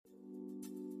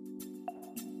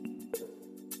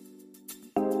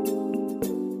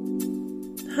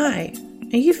Hi,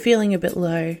 are you feeling a bit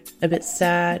low, a bit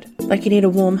sad, like you need a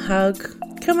warm hug?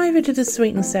 Come over to the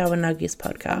Sweet and Sour Nuggies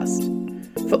podcast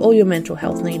for all your mental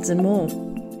health needs and more.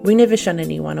 We never shun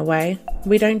anyone away.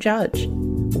 We don't judge.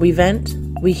 We vent,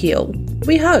 we heal,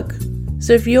 we hug.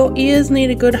 So if your ears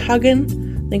need a good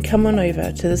hugging, then come on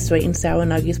over to the Sweet and Sour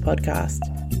Nuggies podcast.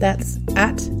 That's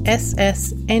at SSNUGGIEZ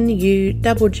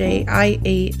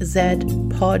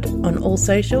pod on all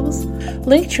socials.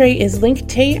 Linktree is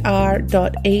linktr.ee/SS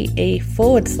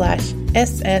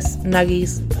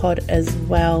Nuggies pod as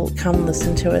well. Come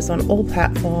listen to us on all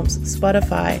platforms,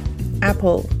 Spotify,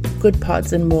 Apple, Good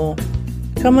Pods and more.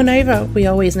 Come on over, we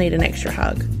always need an extra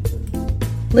hug.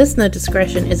 Listener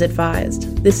discretion is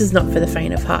advised. This is not for the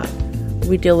faint of heart.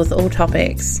 We deal with all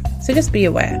topics, so just be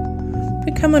aware.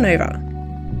 But come on over.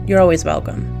 You're always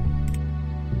welcome.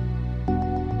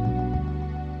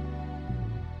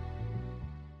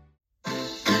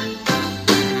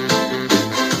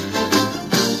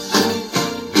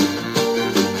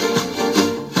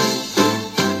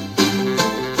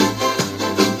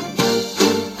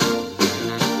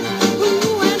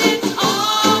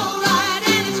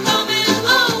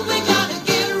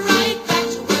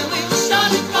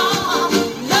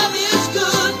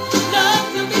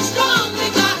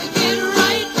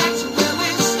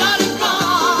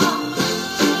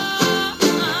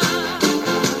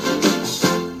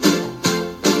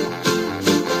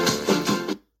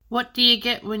 What do you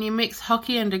get when you mix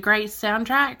hockey and a great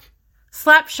soundtrack?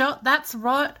 Slapshot, that's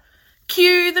right.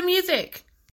 Cue the music.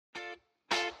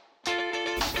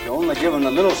 You're only given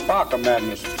a little spark of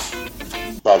madness.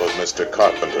 Followed Mr.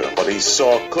 Carpenter. What he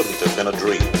saw couldn't have been a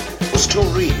dream. It was too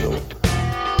real.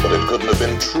 But it couldn't have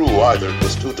been true either. It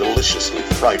was too deliciously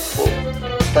frightful.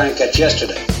 Frank, that's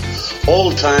yesterday.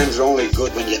 Old times are only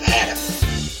good when you've had them.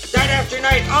 Night after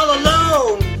night, all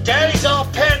alone. Daddy's all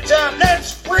pent up.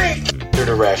 Let's freak.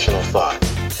 Irrational thought.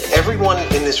 Everyone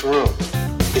in this room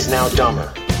is now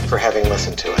dumber for having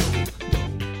listened to it.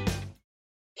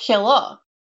 Hello.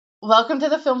 Welcome to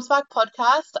the Film Spark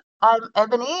podcast. I'm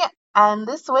Ebony, and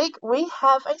this week we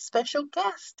have a special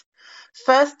guest.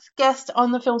 First guest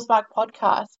on the Film Spark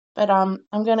podcast, but I'm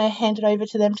going to hand it over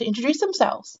to them to introduce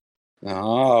themselves.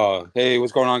 Oh, hey,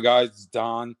 what's going on, guys? It's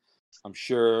Don. I'm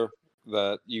sure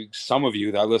that some of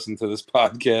you that listen to this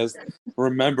podcast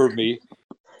remember me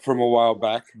from a while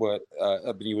back, but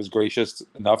Ebony was gracious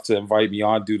enough to invite me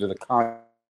on due to the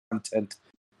content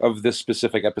of this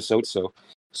specific episode.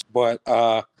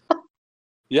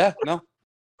 Yeah, no.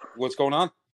 What's going on?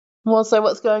 Well, so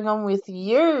what's going on with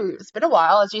you? It's been a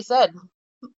while, as you said.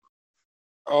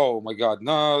 Oh my God,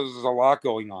 no, there's a lot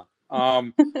going on.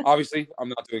 Obviously, I'm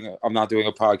not doing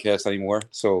a podcast anymore,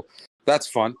 so that's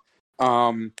fun.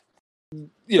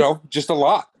 Just a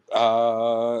lot.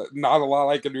 Not a lot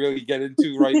I can really get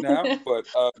into right now, but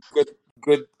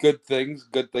good things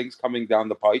coming down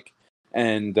the pike.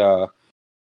 And I'm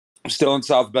still in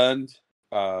South Bend,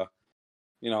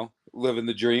 living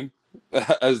the dream,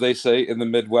 as they say in the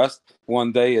Midwest.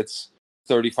 One day it's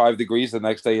 35 degrees, the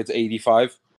next day it's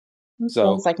 85. So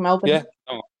sounds like Melbourne. Yeah.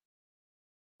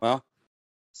 Well,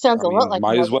 sounds a lot like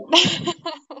might Melbourne.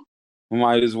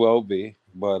 Might as well be,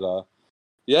 but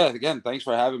yeah, again, thanks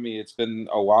for having me. It's been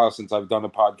a while since I've done a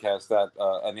podcast that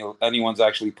anyone's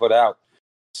actually put out,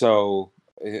 so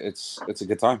it's a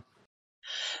good time.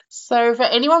 So for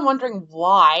anyone wondering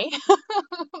why,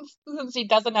 since he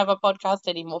doesn't have a podcast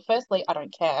anymore, firstly, I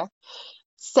don't care.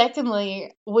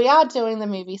 Secondly, we are doing the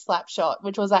movie Slapshot,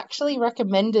 which was actually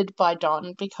recommended by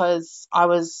Don because I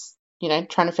was, trying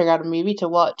to figure out a movie to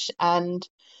watch. And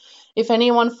if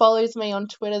anyone follows me on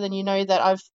Twitter, then you know that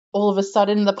I've all of a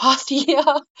sudden in the past year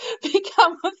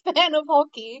become a fan of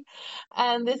hockey.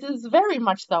 And this is very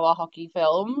much so a hockey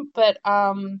film, but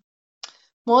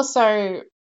more so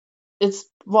it's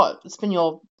been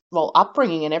your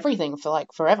upbringing and everything for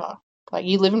like forever. Like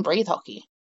you live and breathe hockey.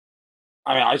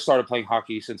 I mean, I started playing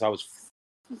hockey since I was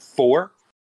 4,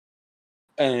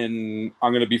 and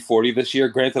I'm going to be 40 this year.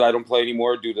 Granted, I don't play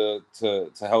anymore due to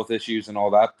health issues and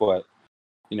all that, but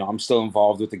I'm still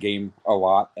involved with the game a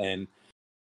lot. And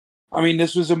I mean,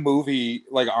 this was a movie,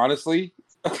 like, honestly,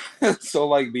 so,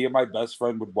 like, me and my best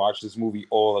friend would watch this movie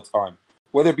all the time,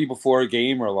 whether it be before a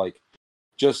game or,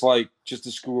 just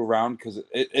to screw around, because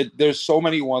there's so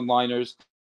many one-liners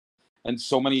and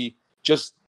so many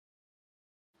just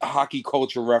hockey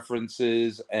culture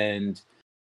references and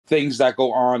things that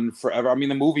go on forever. I mean,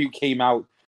 the movie came out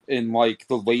in,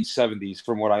 the late 70s,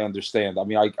 from what I understand. I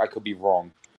mean, I could be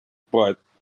wrong, but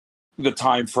the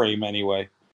time frame, anyway.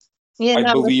 Yeah,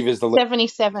 I believe is the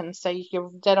 77, so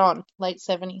you're dead on, late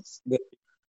 70s.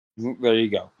 There you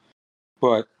go.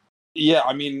 But Yeah,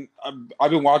 I mean,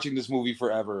 I've been watching this movie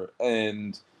forever,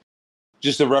 and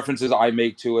just the references I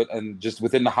make to it, and just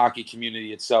within the hockey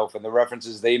community itself, and the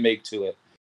references they make to it.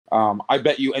 I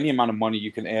bet you any amount of money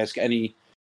you can ask any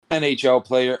NHL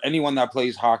player, anyone that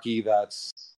plays hockey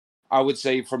that's, I would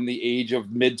say, from the age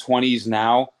of mid-20s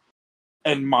now,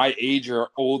 and my age or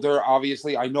older,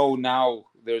 obviously. I know now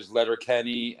there's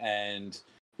Letterkenny and,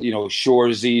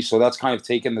 Shorzy, so that's kind of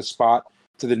taken the spot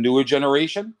to the newer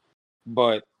generation.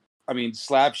 But, I mean,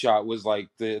 Slapshot was like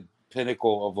the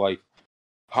pinnacle of like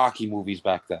hockey movies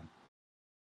back then.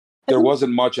 There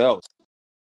wasn't much else.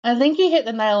 I think you hit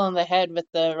the nail on the head with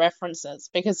the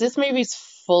references, because this movie's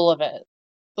full of it.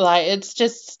 Like, it's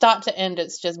just start to end,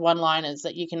 it's just one-liners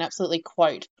that you can absolutely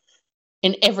quote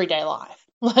in everyday life.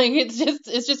 Like, it's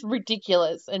just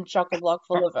ridiculous and chock-a-block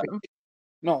full of them.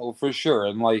 No, for sure.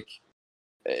 And like,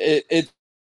 it's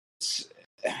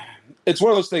one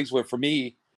of those things where, for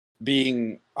me,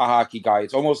 being a hockey guy,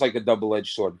 it's almost like a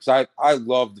double-edged sword, because I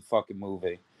love the fucking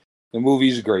movie. The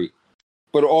movie's great.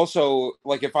 But also,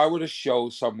 like, if I were to show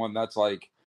someone that's like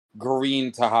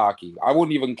green to hockey, I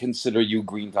wouldn't even consider you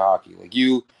green to hockey. Like,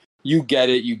 you get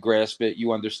it, you grasp it,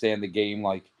 you understand the game.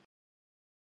 Like,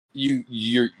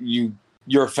 you're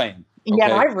a fan. Okay?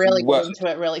 Yeah, I really got into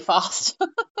it really fast.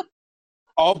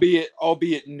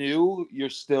 albeit new, you're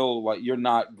still like, you're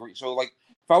not green. So like,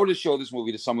 if I were to show this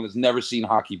movie to someone that's never seen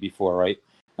hockey before, right?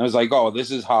 And I was like, oh,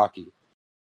 this is hockey.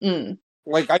 Mm.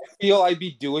 Like, I feel I'd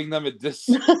be doing them a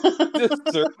disservice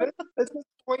at this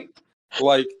point.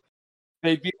 Like,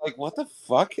 they'd be like, what the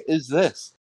fuck is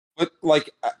this? But,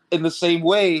 like, in the same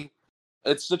way,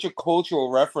 it's such a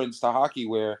cultural reference to hockey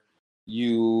where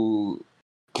you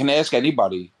can ask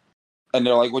anybody, and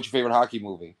they're like, what's your favorite hockey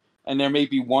movie? And there may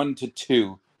be 1 to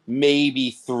 2,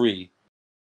 maybe 3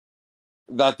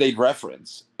 that they'd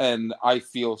reference. And I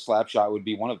feel Slapshot would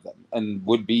be one of them, and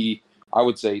would be, I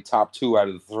would say, top 2 out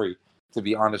of the 3. To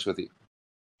be honest with you.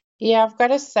 Yeah, I've got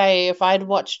to say, if I'd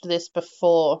watched this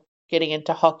before getting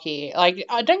into hockey, like,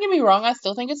 don't get me wrong, I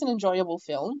still think it's an enjoyable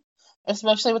film,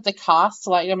 especially with the cast.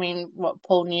 Like, I mean,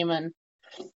 Paul Newman,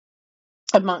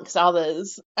 amongst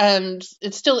others, and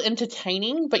it's still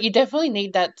entertaining, but you definitely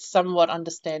need that somewhat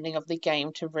understanding of the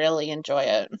game to really enjoy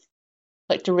it,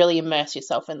 like, to really immerse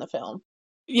yourself in the film.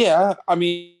 Yeah, I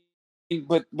mean,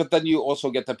 but then you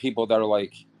also get the people that are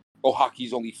like, oh,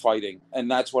 hockey's only fighting.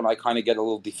 And that's when I kind of get a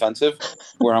little defensive,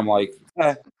 where I'm like,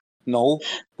 no,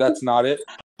 that's not it.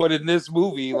 But in this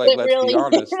movie, like, let's be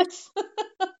honest,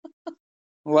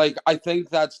 like, I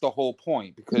think that's the whole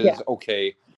point. Because,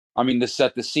 okay, I mean, to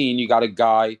set the scene, you got a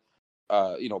guy,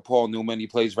 Paul Newman, he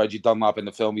plays Reggie Dunlop in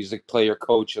the film. He's the player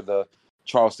coach of the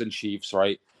Charleston Chiefs,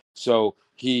 right? So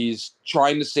he's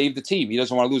trying to save the team. He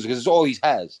doesn't want to lose it, because it's all he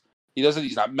has.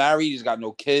 He's not married. He's got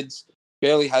no kids.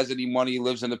 Barely has any money,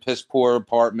 lives in a piss poor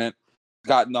apartment,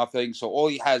 got nothing. So all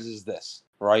he has is this,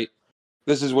 right?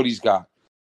 This is what he's got.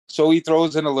 So he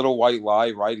throws in a little white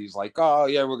lie, right? He's like, oh,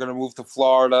 yeah, we're going to move to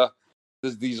Florida.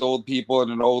 There's these old people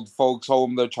in an old folks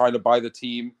home. They're trying to buy the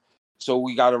team. So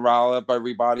we got to rile up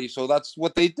everybody. So that's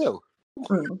what they do.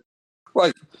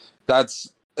 Like,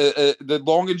 that's the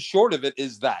long and short of it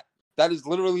is that. That is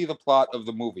literally the plot of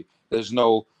the movie. There's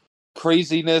no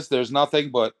craziness. There's nothing.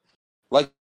 But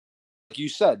like you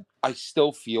said, I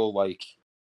still feel like,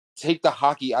 take the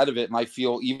hockey out of it, and I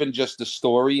feel even just the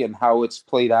story and how it's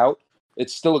played out,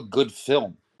 it's still a good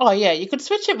film. Oh yeah, you could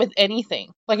switch it with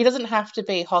anything. Like, it doesn't have to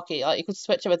be hockey. Like, you could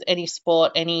switch it with any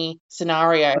sport, any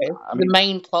scenario. I mean, the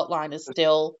main plot line is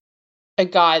still a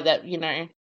guy that,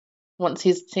 wants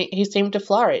his team to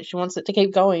flourish. He wants it to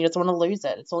keep going. He doesn't want to lose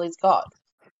it. It's all he's got.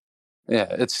 Yeah,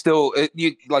 it's still,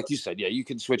 like you said, yeah, you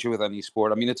can switch it with any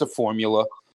sport. I mean, it's a formula.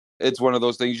 It's one of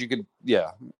those things you could,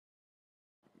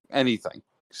 anything.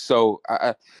 So,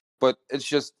 but it's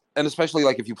just, and especially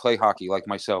like if you play hockey, like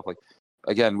myself, like,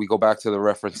 again, we go back to the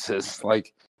references,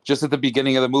 like just at the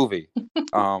beginning of the movie,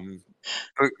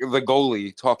 the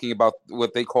goalie talking about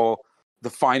what they call the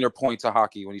finer points of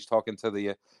hockey when he's talking to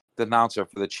the announcer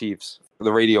for the Chiefs,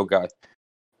 the radio guy,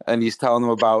 and he's telling them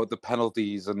about the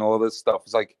penalties and all this stuff.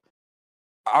 It's like,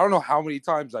 I don't know how many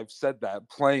times I've said that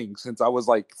playing since I was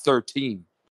like 13.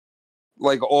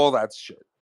 Like, all that shit.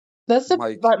 That's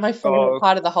like my favorite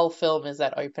part of the whole film is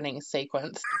that opening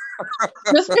sequence.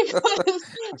 just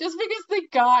because the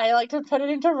guy, like, to put it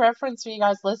into reference for you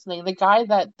guys listening, the guy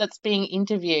that's being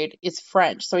interviewed is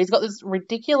French. So he's got this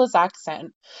ridiculous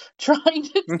accent trying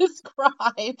to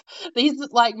describe these,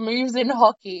 like, moves in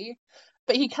hockey,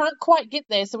 but he can't quite get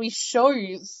there. So he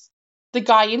shows the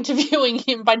guy interviewing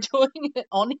him by doing it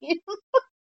on him.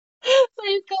 So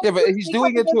he's got, but he's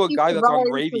doing it to a guy that's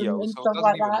on radio, so it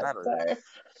doesn't even matter.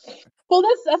 So. Well,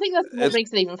 I think that's what It's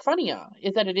makes it even funnier,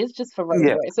 is that it is just for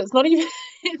yeah, roadway. So it's not even,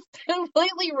 it's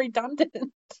completely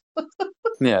redundant.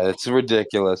 yeah, it's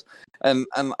ridiculous. And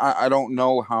I don't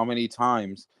know how many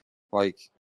times, like,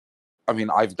 I mean,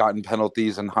 I've gotten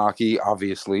penalties in hockey,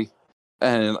 obviously,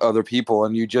 and other people,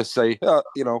 and you just say,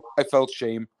 I felt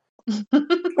shame.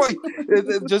 Like,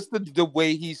 just the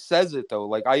way he says it, though.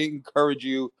 Like, I encourage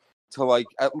you to, like,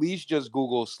 at least just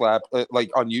Google like,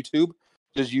 on YouTube,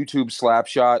 just YouTube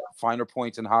Slapshot, Finer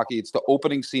Points in Hockey. It's the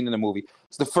opening scene in the movie.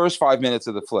 It's the first 5 minutes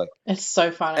of the flick. It's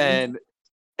so funny. And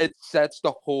it sets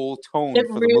the whole tone It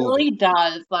for the movie. really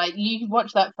does. Like, you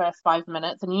watch that first 5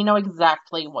 minutes and you know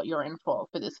exactly what you're in for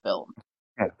this film.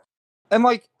 Yeah. And,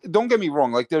 like, don't get me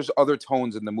wrong, like, there's other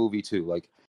tones in the movie, too. Like,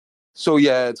 so,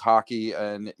 yeah, it's hockey,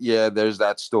 and, yeah, there's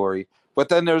that story. But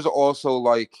then there's also,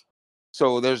 like,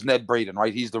 so there's Ned Braden,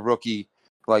 right? He's the rookie,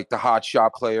 like, the hot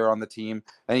shot player on the team.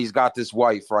 And he's got this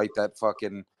wife, right, that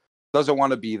fucking doesn't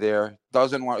want to be there.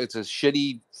 It's a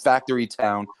shitty factory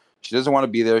town. She doesn't want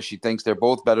to be there. She thinks they're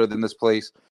both better than this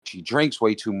place. She drinks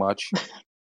way too much.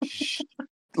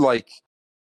 Like,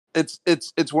 it's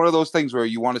one of those things where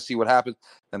you want to see what happens.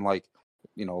 And, like,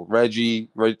 Reggie,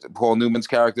 Paul Newman's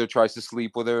character tries to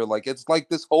sleep with her. Like, it's like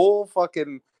this whole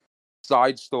fucking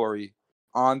side story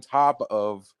on top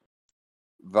of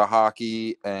the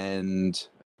hockey and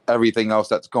everything else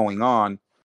that's going on.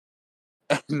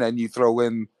 And then you throw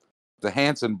in the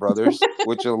Hanson brothers,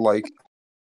 which are like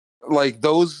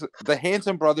the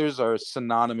Hanson brothers are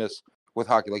synonymous with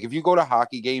hockey. Like, if you go to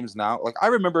hockey games now, like, I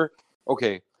remember,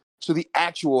 okay, so the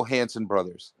actual Hanson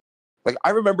brothers, like,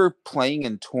 I remember playing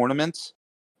in tournaments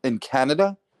in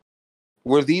Canada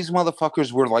where these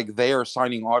motherfuckers were, like, there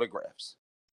signing autographs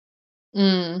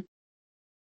Mm.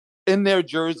 in their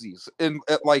jerseys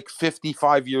at like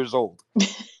 55 years old.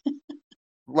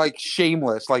 Like,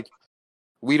 shameless. Like,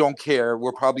 we don't care.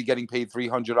 We're probably getting paid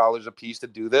 $300 a piece to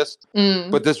do this. Mm.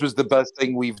 But this was the best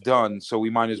thing we've done, so we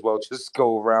might as well just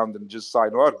go around and just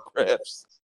sign autographs.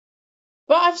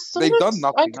 But They've done I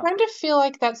nothing else. kind of feel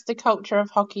like that's the culture of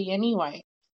hockey anyway.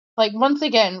 Like, once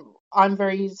again, I'm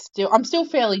still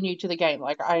fairly new to the game.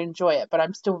 Like, I enjoy it, but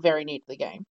I'm still very new to the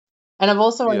game. And I've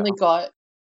also Yeah. only got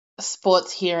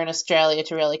sports here in Australia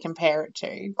to really compare it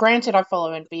to. Granted, I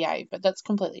follow NBA, but that's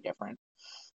completely different.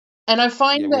 And I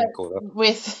find Yeah, we that can go there.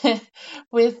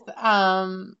 with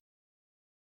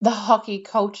the hockey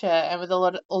culture and with a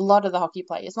lot of the hockey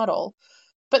players, not all,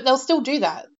 but they'll still do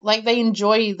that. Like, they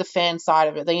enjoy the fan side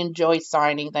of it. They enjoy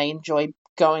signing. They enjoy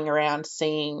going around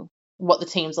seeing what the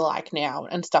teams are like now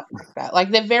and stuff like that. Like,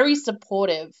 they're very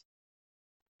supportive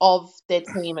of their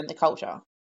team and the culture.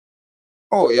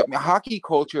 Oh, yeah. I mean, hockey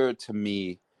culture to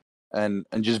me, and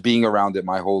just being around it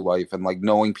my whole life, and, like,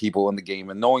 knowing people in the game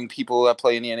and knowing people that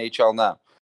play in the NHL now.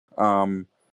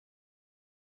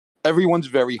 Everyone's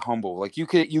very humble. Like, you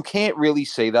can't really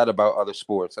say that about other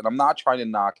sports. And I'm not trying to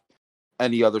knock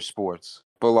any other sports,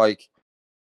 but, like,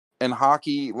 in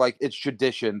hockey, like, it's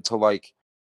tradition to, like,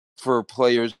 for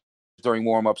players during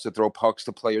warm-ups to throw pucks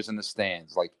to players in the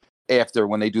stands, like, after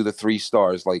when they do the 3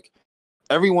 stars. Like,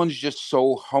 everyone's just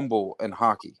so humble in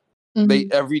hockey. Mm-hmm.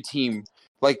 Every team,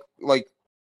 like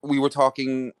we were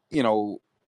talking,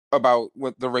 about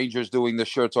what the Rangers doing the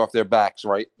shirts off their backs,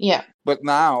 right? Yeah. But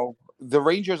now the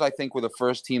Rangers, I think, were the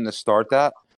first team to start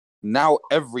that. Now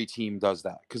every team does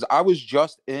that, because I was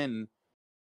just in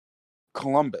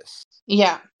Columbus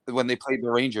Yeah. when they played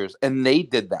the Rangers, and they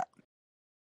did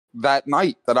that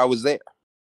night that I was there.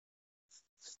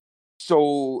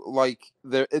 So, like,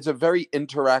 it's a very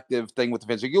interactive thing with the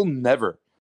fans. Like, you'll never,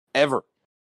 ever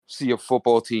see a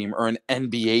football team or an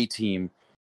NBA team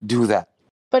do that.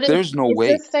 But There's no it's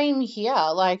way. the same here,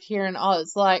 like here in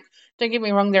Oz. Like, don't get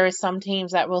me wrong, there are some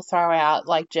teams that will throw out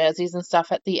like jerseys and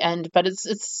stuff at the end, but it's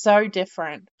so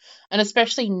different. And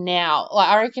especially now, like,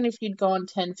 I reckon if you'd gone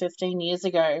 10, 15 years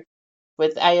ago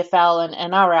with AFL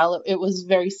and NRL, it was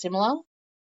very similar.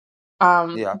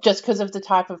 Yeah. Just because of the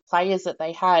type of players that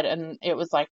they had, and it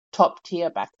was like top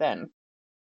tier back then,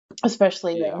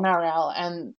 especially the Yeah. NRL,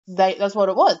 and that's what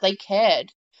it was. They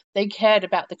cared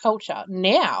about the culture.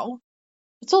 Now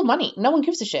it's all money. No one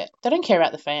gives a shit. They don't care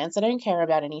about the fans. They don't care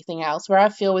about anything else. Where I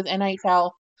feel with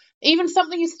NHL, even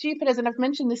something as stupid as, and I've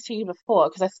mentioned this to you before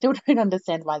because I still don't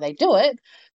understand why they do it,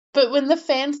 but when the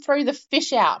fans throw the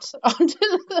fish out onto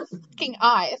the fucking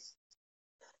ice,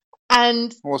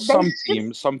 and Well, some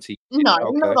teams. no, Yeah,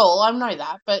 okay. not all. I know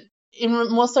that, but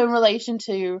more so in relation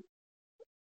to,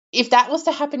 if that was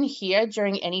to happen here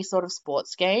during any sort of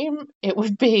sports game, it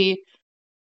would be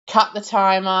cut the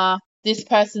timer. This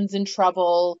person's in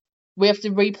trouble. We have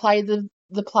to replay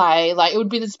the play. Like, it would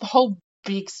be this whole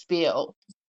big spiel.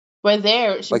 Where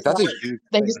there, it's Like just that's a like, huge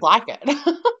they thing. just like it.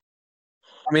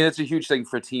 I mean, it's a huge thing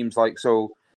for teams like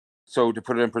so. So to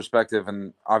put it in perspective,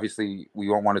 and obviously we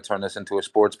won't want to turn this into a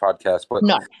sports podcast, but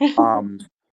No.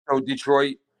 so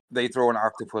Detroit, they throw an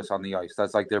octopus on the ice.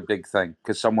 That's like their big thing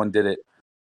because someone did it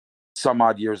some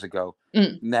odd years ago.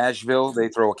 Nashville, they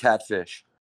throw a catfish.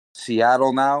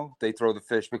 Seattle now, they throw the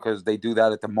fish because they do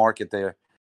that at the market there,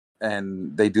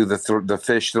 and they do the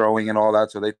fish throwing and all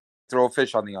that. So they throw a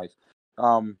fish on the ice.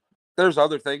 There's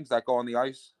other things that go on the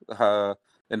ice.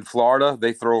 In Florida,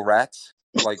 they throw rats,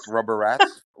 like rubber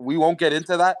rats. We won't get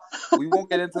into that. We won't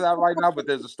get into that right now, but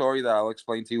there's a story that I'll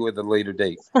explain to you at a later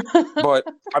date. But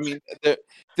I mean,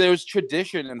 there's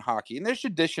tradition in hockey, and there's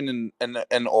tradition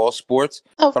in all sports.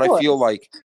 Of But course.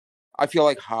 I feel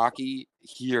like hockey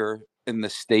here in the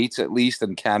States, at least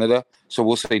in Canada, so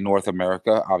we'll say North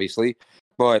America, obviously,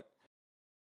 but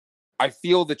I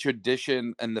feel the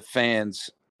tradition and the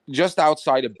fans just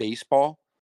outside of baseball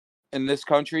in this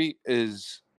country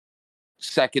is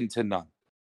second to none.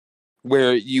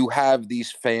 Where you have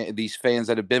these fans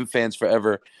that have been fans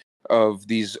forever of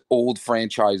these old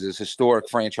franchises, historic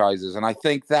franchises, and I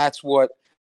think that's what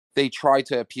they try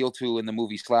to appeal to in the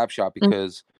movie Slapshot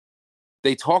because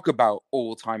they talk about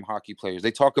old-time hockey players.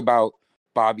 They talk about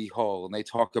Bobby Hull, and they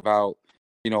talk about,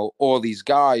 all these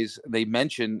guys they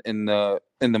mention in the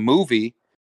movie.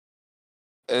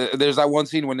 There's that one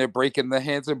scene when they're breaking the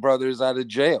Hanson brothers out of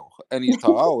jail, and he's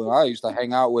talking, I used to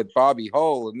hang out with Bobby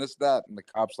Hull and this, that, and the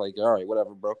cop's like, all right,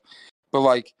 whatever, bro. But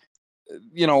like,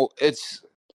 it's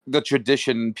the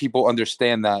tradition. People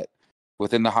understand that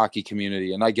within the hockey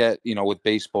community, and I get, with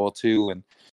baseball too, and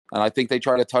I think they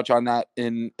try to touch on that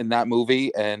in that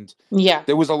movie, and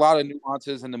there was a lot of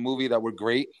nuances in the movie that were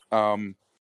great. All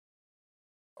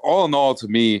in all, to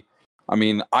me, I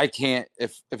mean, I can't.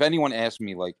 If anyone asked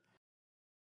me, like,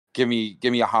 give me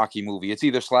a hockey movie, it's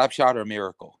either Slapshot or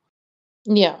Miracle.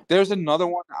 Yeah. There's another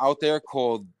one out there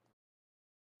called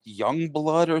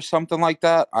Youngblood or something like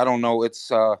that. I don't know.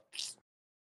 It's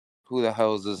who the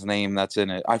hell is his name that's in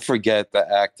it? I forget the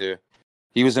actor.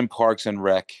 He was in Parks and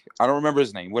Rec. I don't remember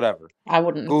his name. Whatever. I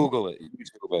wouldn't. Google it.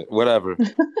 YouTube it. Whatever.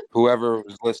 Whoever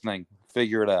was listening,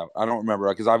 figure it out. I don't remember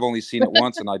because I've only seen it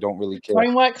once and I don't really care.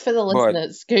 Homework for the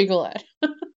listeners. Google it.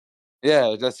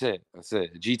 Yeah, that's it.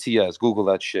 GTS. Google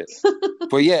that shit.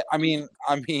 But yeah, I mean,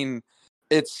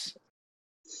 it's.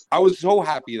 I was so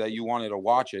happy that you wanted to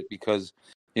watch it because,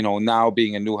 now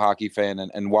being a new hockey fan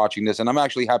and watching this, and I'm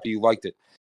actually happy you liked it.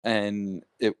 And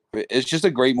it's just a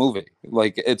great movie.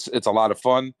 Like it's a lot of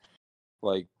fun.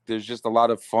 Like there's just a lot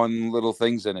of fun little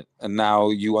things in it. And now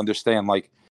you understand,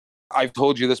 like I've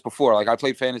told you this before, like I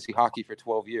played fantasy hockey for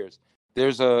 12 years.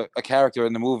 There's a character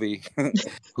in the movie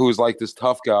who is like this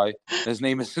tough guy. His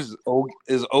name is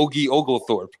Ogie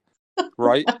Oglethorpe,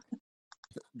 right?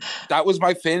 That was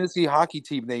my fantasy hockey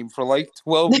team name for like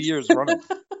 12 years running.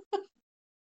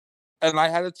 And I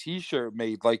had a t-shirt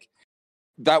made. Like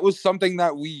that was something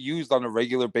that we used on a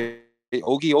regular basis.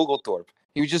 Ogie Oglethorpe.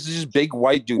 He was just this big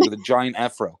white dude with a giant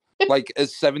afro. Like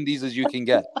as 70s as you can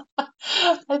get.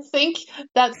 I think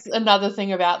that's another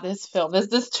thing about this film.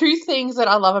 There's two things that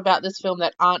I love about this film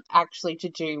that aren't actually to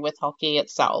do with hockey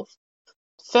itself.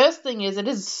 First thing is it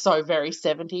is so very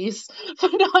 70s. For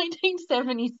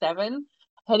 1977,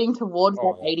 heading towards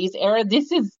that 80s era,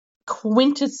 this is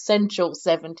quintessential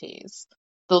 70s.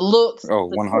 The looks, the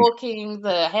 100. talking,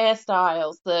 the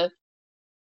hairstyles, the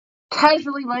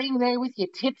casually laying there with your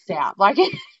tits out. Like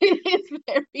it is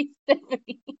very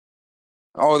 70s.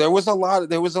 Oh, there was a lot of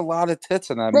tits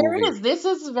in that movie. There is. This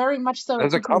is very much so a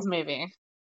kids movie.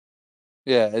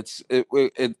 Yeah, and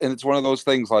it's one of those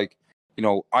things like,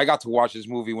 I got to watch this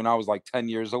movie when I was like 10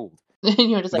 years old. And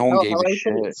you were just like, no one gave a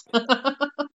shit.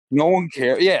 No one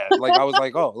cared. Yeah, like I was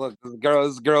like, oh, look, this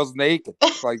girl's naked.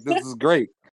 Like this is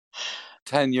great.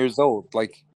 10 years old.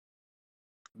 Like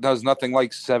there's nothing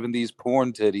like 70s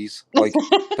porn titties. Like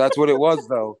that's what it was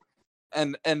though.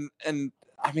 And I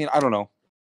mean, I don't know.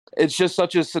 It's just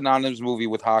such a synonymous movie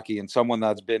with hockey and someone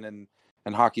that's been in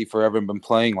hockey forever and been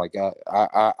playing. Like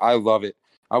I love it.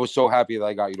 I was so happy that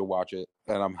I got you to watch it,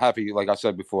 and I'm happy, like I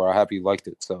said before, I'm happy you liked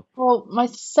it. So, well, my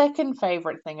second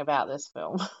favorite thing about this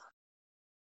film,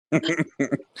 the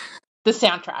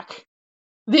soundtrack.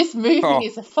 This movie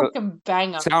is a fucking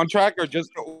banger. Soundtrack or just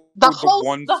the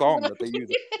one song that they use?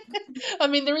 I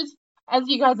mean, there is, as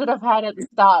you guys would have had at the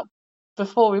start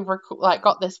before we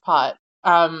got this part.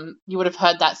 You would have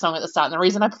heard that song at the start. And the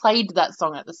reason I played that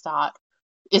song at the start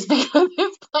is because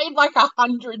it's played like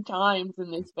 100 times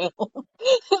in this film.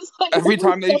 It's like every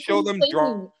time they show them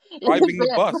driving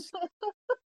the bus.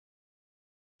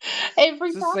 Every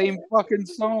it's time. the same fucking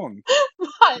song.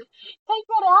 But take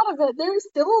that out of it. There is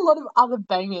still a lot of other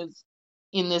bangers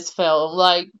in this film.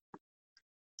 Like,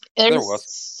 There there's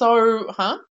was.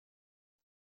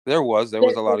 There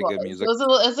was a lot of good music.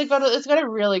 It's got a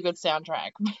really good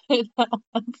soundtrack. That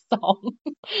one song,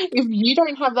 if you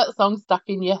don't have that song stuck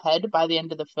in your head by the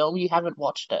end of the film, you haven't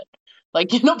watched it.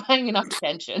 Like, you're not paying enough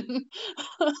attention.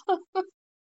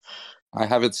 I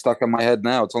have it stuck in my head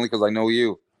now. It's only because I know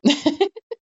you.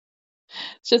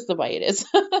 It's just the way it is.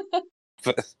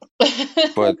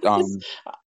 But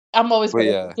I'm always good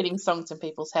yeah. at getting songs in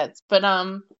people's heads. But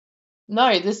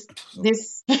no, this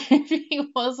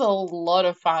movie was a lot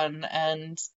of fun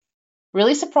and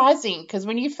really surprising, because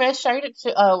when you first showed it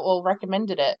to or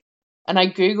recommended it, and I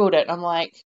googled it, I'm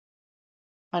like,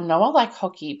 I know I like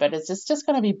hockey, but is this just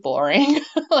going to be boring?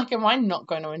 Like, am I not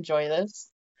going to enjoy this?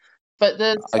 But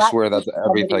I swear that's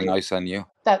everything I send you.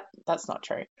 That's not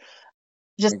true.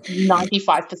 Just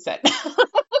 95%.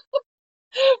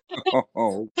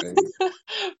 Oh, okay.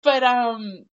 But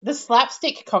the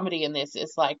slapstick comedy in this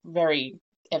is like very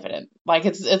evident. Like,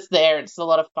 it's there. It's a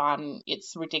lot of fun.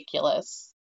 It's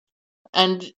ridiculous,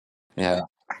 and yeah,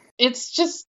 it's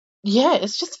just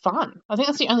fun. I think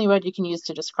that's the only word you can use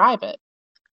to describe it.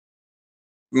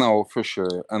 No, for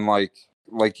sure. And like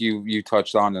you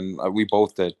touched on, and we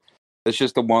both did. It's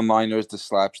just the one-liners, the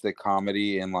slapstick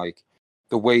comedy, and like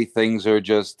the way things are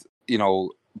just,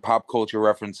 pop culture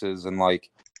references, and like,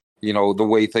 the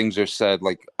way things are said.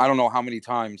 Like, I don't know how many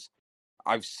times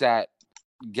I've sat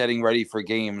getting ready for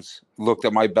games, looked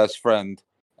at my best friend,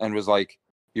 and was like,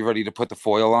 "You ready to put the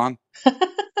foil on?"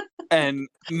 And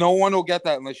no one will get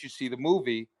that unless you see the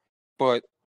movie. But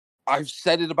I've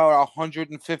said it about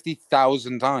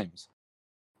 150,000 times,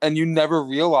 and you never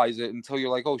realize it until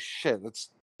you're like, "Oh shit, that's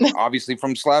obviously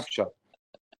from Slapshot."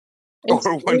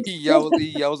 Or when he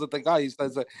yells at the guy. He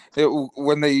says that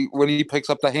when he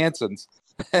picks up the Hansons,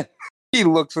 he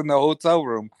looks in the hotel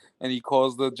room and he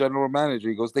calls the general manager.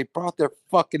 He goes, "They brought their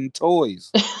fucking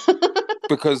toys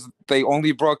because they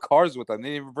only brought cars with them. They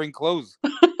didn't even bring clothes."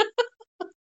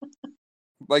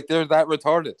 Like, they're that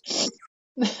retarded.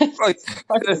 Like,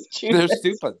 they're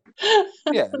stupid.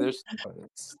 Yeah, they're stupid.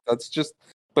 That's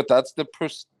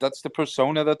the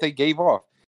persona that they gave off.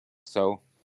 So,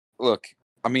 look,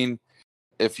 I mean,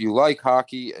 if you like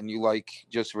hockey and you like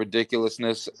just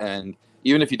ridiculousness, and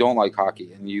even if you don't like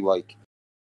hockey and you want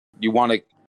to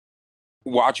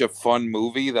watch a fun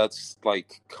movie that's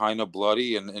like kind of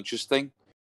bloody and interesting,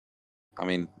 I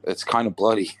mean, it's kind of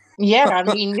bloody. Yeah, I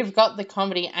mean, you've got the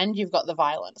comedy and you've got the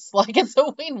violence. Like, it's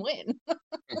a win-win.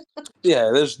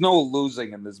 Yeah, there's no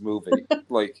losing in this movie.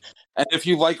 Like, and if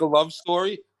you like a love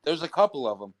story, there's a couple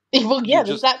of them. Well, yeah,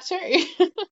 there's that too.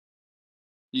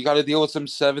 You got to deal with some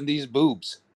 70s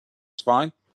boobs. It's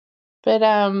fine. But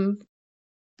I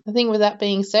think with that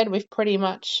being said, we've pretty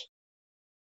much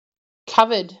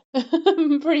covered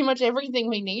pretty much everything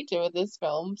we need to with this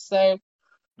film. So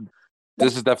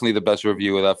this is definitely the best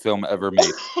review of that film ever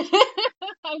made.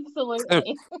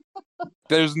 Absolutely.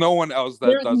 There's no one else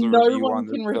that does a review on this film. No one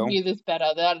can review this better.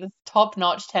 That is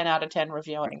top-notch 10 out of 10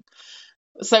 reviewing.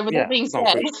 So with that being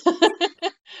said,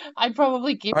 I'd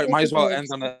probably give it... Might as well end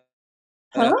on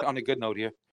a good note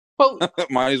here. Well,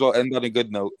 might as well end on a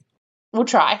good note. We'll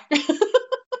try.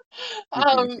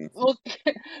 Well,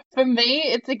 for me,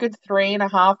 it's a good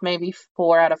 3.5, maybe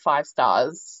 4 out of 5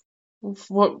 stars.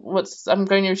 I'm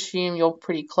going to assume you're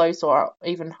pretty close or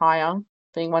even higher,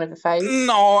 being one of your faves.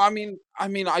 No, I mean,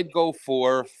 I'd go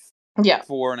 4. Yeah.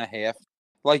 4.5.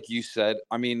 Like you said,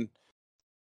 I mean,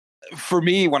 for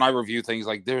me, when I review things,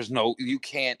 like,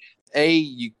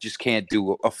 you just can't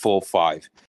do a full 5.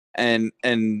 And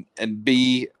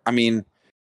B, I mean,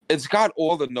 it's got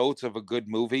all the notes of a good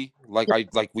movie, like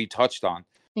we touched on.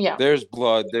 Yeah. There's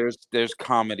blood, there's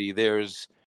comedy, there's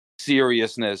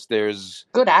seriousness, there's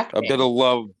good acting, a bit of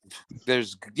love,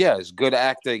 it's good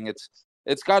acting.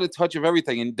 It's got a touch of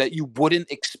everything, and that you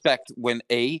wouldn't expect when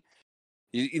they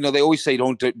always say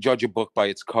don't judge a book by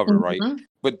its cover, right?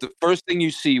 But the first thing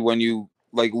you see when you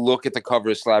like look at the cover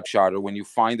of Slapshot, or when you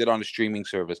find it on a streaming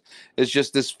service, is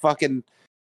just this fucking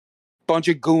bunch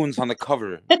of goons on the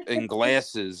cover in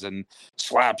glasses and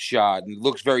Slapshot, and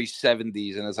looks very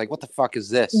 70s, and it's like, what the fuck is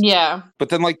this? Yeah. But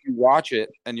then, like, you watch it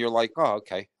and you're like, oh,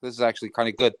 okay, this is actually kind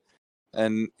of good.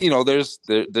 And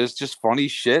there's just funny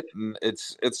shit, and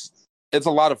it's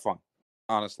a lot of fun,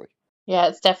 honestly. Yeah,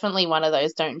 it's definitely one of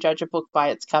those don't judge a book by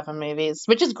its cover movies,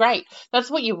 which is great.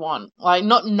 That's what you want, like,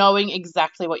 not knowing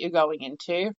exactly what you're going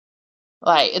into.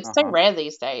 Like, it's so rare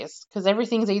these days, because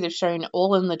everything's either shown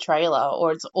all in the trailer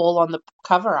or it's all on the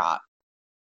cover art.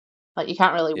 Like, you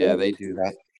can't really... Yeah, they do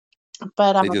that.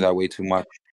 But they do that way too much.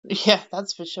 Yeah,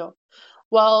 that's for sure.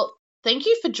 Well, thank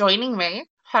you for joining me.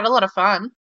 Had a lot of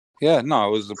fun. Yeah, no,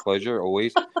 it was a pleasure.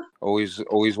 Always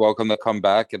welcome to come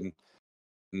back and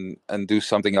do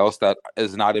something else that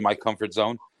is not in my comfort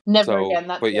zone. Never again.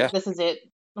 That's it. Yeah. This is it.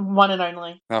 One and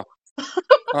only. No. Oh,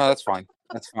 that's fine.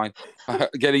 That's fine.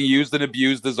 Getting used and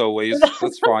abused as always.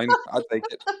 That's fine. I'll take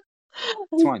it.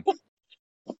 It's fine.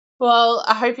 Well,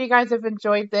 I hope you guys have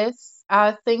enjoyed this.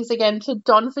 Thanks again to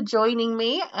Don for joining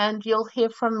me, and you'll hear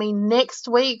from me next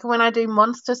week when I do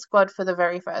Monster Squad for the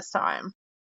very first time.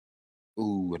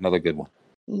 Ooh, another good one.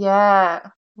 Yeah.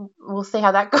 We'll see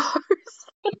how that goes.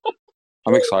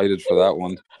 I'm excited for that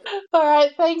one. All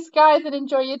right. Thanks, guys, and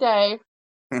enjoy your day.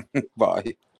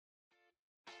 Bye.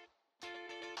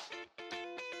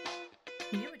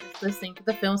 You were just listening to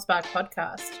the Film Spark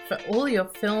podcast for all your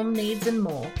film needs and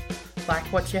more. Like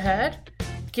what you heard?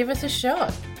 Give us a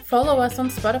shot. Follow us on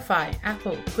Spotify,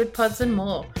 Apple, Good Pods and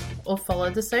more. Or follow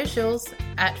the socials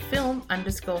at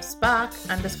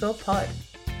film_spark_pod.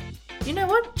 You know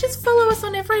what? Just follow us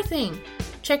on everything.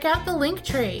 Check out the link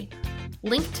tree.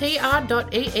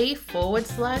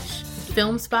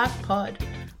 linktr.ee/filmsparkpod.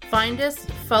 Find us,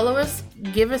 follow us,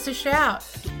 give us a shout.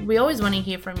 We always want to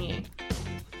hear from you.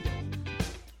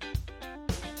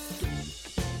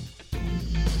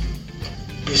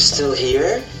 You're still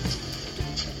here?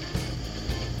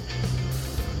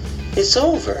 It's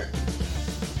over.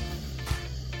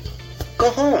 Go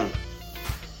home.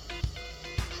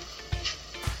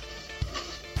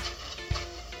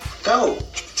 Go.